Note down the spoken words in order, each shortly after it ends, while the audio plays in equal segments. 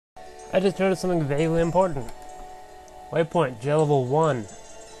I just noticed something vaguely important. Waypoint, J level 1.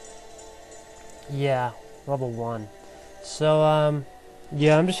 Yeah, level 1. So,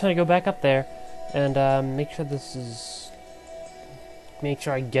 yeah, I'm just gonna go back up there and make sure this is... Make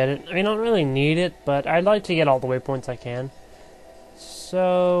sure I get it. I mean, I don't really need it, but I'd like to get all the waypoints I can.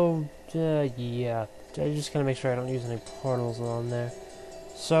 So, yeah. I'm just gonna make sure I don't use any portals while I'm there.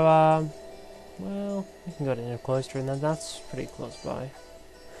 So, well, we can go to Inner Cloister, and then that's pretty close by.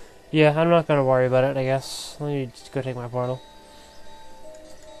 Yeah, I'm not gonna worry about it, I guess. Let me just go take my portal.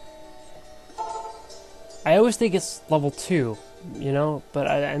 I always think it's level 2, you know, but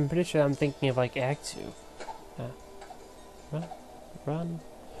I'm pretty sure I'm thinking of, like, Act 2. Run.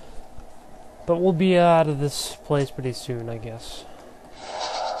 But we'll be out of this place pretty soon, I guess.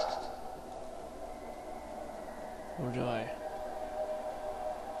 Oh joy.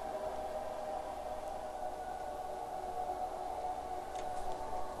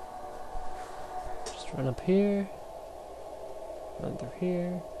 Just run up here. Run through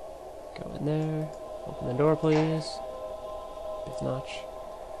here. Go in there. Open the door, please. Big notch.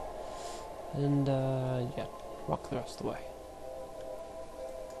 And, yeah. Walk the rest of the way.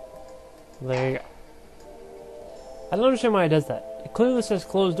 There you go. I don't understand why it does that. It clearly says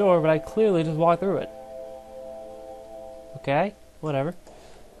closed door, but I clearly just walked through it. Okay, whatever.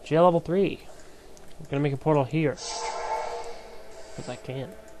 Jail level 3. I'm gonna make a portal here. Because I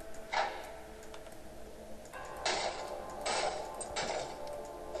can.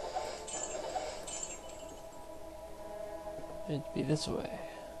 It'd be this way.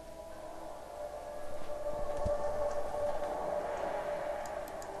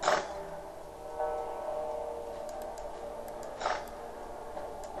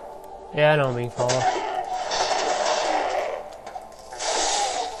 Yeah, I know I'm being followed.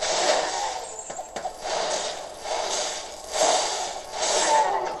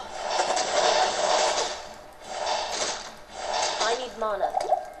 I need mana.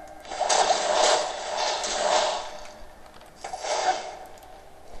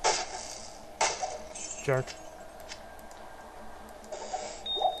 Jerk.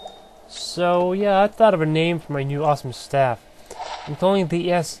 So, yeah, I thought of a name for my new awesome staff. I'm calling it the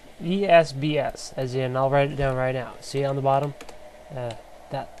ESBS, as in, I'll write it down right now. See on the bottom?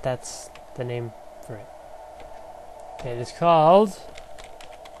 That's the name for it. It is called...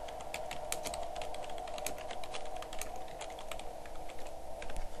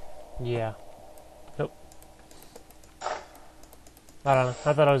 Yeah. Nope. I don't know.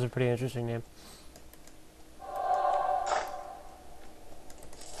 I thought it was a pretty interesting name.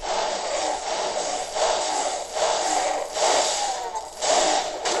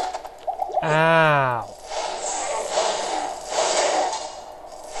 Ow!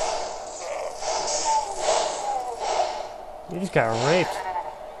 You just got raped.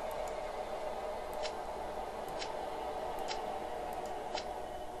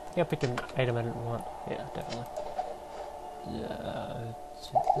 I think I picked an item I didn't want. Yeah, definitely.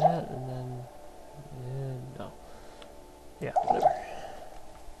 Take that and then... no. Yeah, whatever.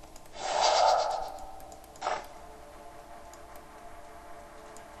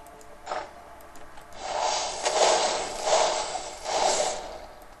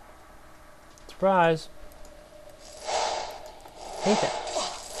 Surprise! Hate that.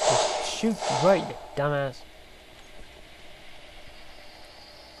 Just shoot right, you dumbass.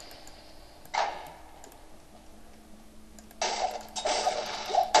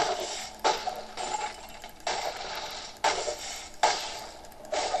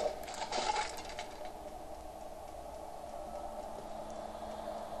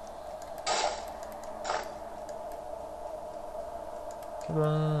 Come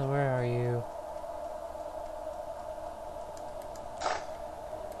on, where are you?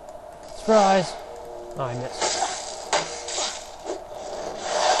 Surprise! Oh, I missed.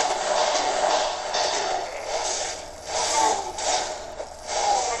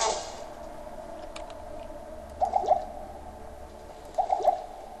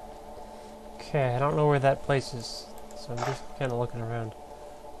 Okay, I don't know where that place is, so I'm just kind of looking around.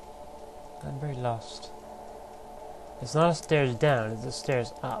 I'm very lost. It's not a stairs down, it's a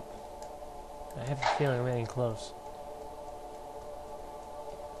stairs up. I have a feeling I'm getting close.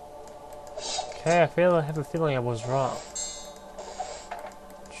 Okay, I have a feeling I was wrong.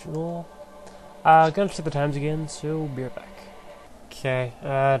 Jewel. Gonna check the times again, so be right back. Okay,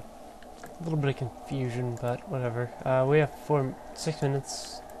 a little bit of confusion, but whatever. We have 6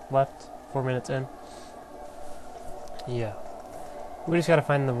 minutes left, 4 minutes in. Yeah. We just gotta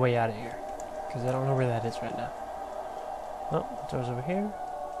find the way out of here, because I don't know where that is right now. Oh, the door's over here.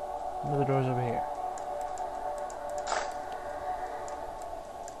 Another door's over here.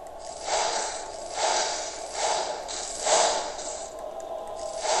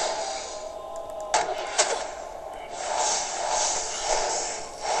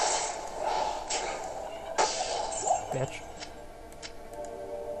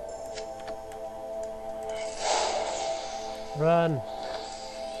 Run.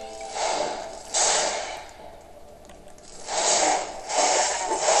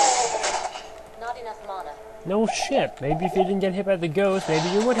 Not enough mana. No shit. Maybe if you didn't get hit by the ghost, maybe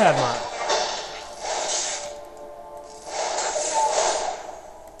you would have mana.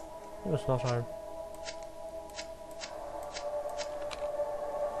 It was not harm.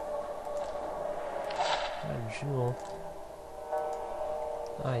 Jewel.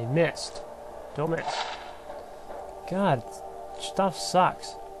 I missed. Don't miss. God, stuff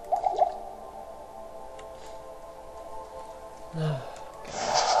sucks.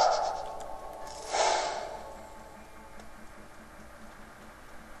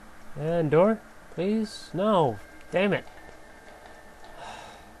 And door, please? No. Damn it.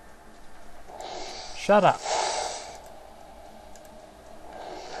 Shut up.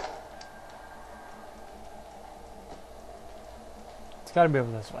 It's gotta be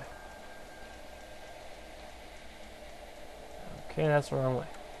over this way. Okay, that's the wrong way.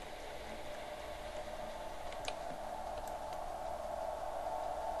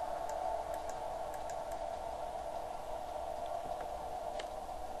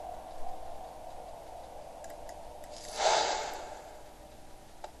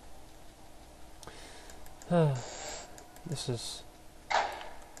 This is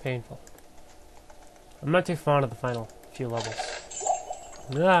painful. I'm not too fond of the final few levels.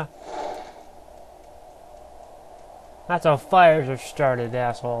 Ah. That's how fires are started,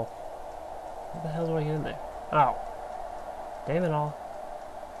 asshole. What the hell do I get in there? Oh. Damn it all.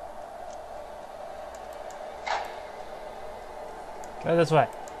 Go this way.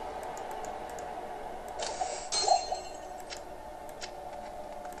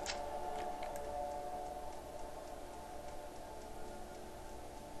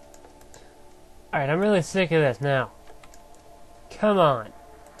 Alright, I'm really sick of this now. Come on.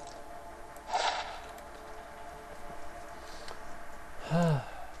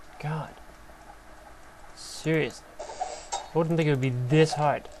 God. Seriously. I wouldn't think it would be this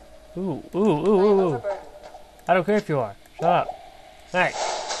hard. Ooh, ooh, ooh, ooh, ooh. I don't care if you are. Shut up. Hey.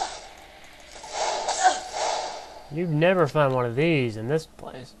 You'd never find one of these in this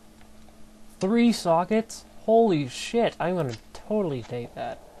place. 3 sockets? Holy shit. I'm gonna totally take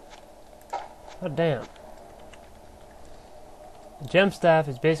that. Oh, damn. The gem staff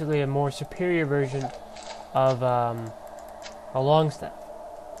is basically a more superior version of a long staff.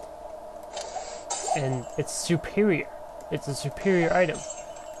 And it's superior. It's a superior item.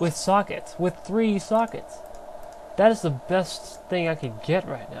 With sockets. With 3 sockets. That is the best thing I could get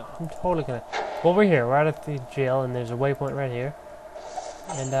right now. I'm totally gonna... Well, we're here. We're out of the jail, and there's a waypoint right here.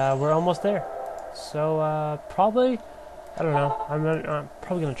 And we're almost there. So, probably... I don't know. I'm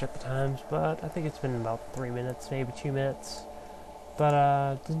probably gonna check the times, but I think it's been about 3 minutes, maybe 2 minutes. But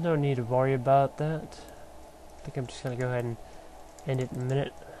there's no need to worry about that. I think I'm just gonna go ahead and end it in a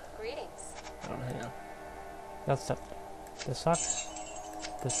minute. Greetings. Oh, hang on. That's stuff. This sucks.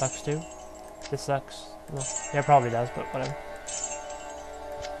 This sucks too. This sucks. Well, yeah, it probably does, but whatever.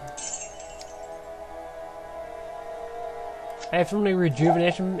 I have so many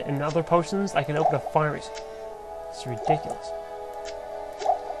rejuvenation and other potions, I can open a pharmacy. It's ridiculous.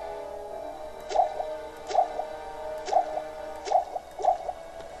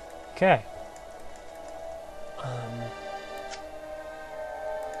 Okay.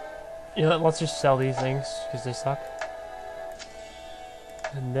 You know what, let's just sell these things, because they suck.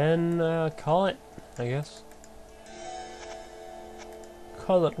 And then, call it, I guess.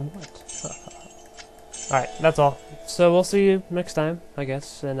 Call it what? Alright, that's all. So we'll see you next time, I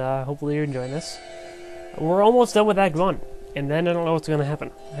guess, and hopefully you're enjoying this. We're almost done with Act 1, and then I don't know what's going to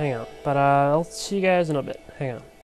happen. Hang on. But I'll see you guys in a bit. Hang on.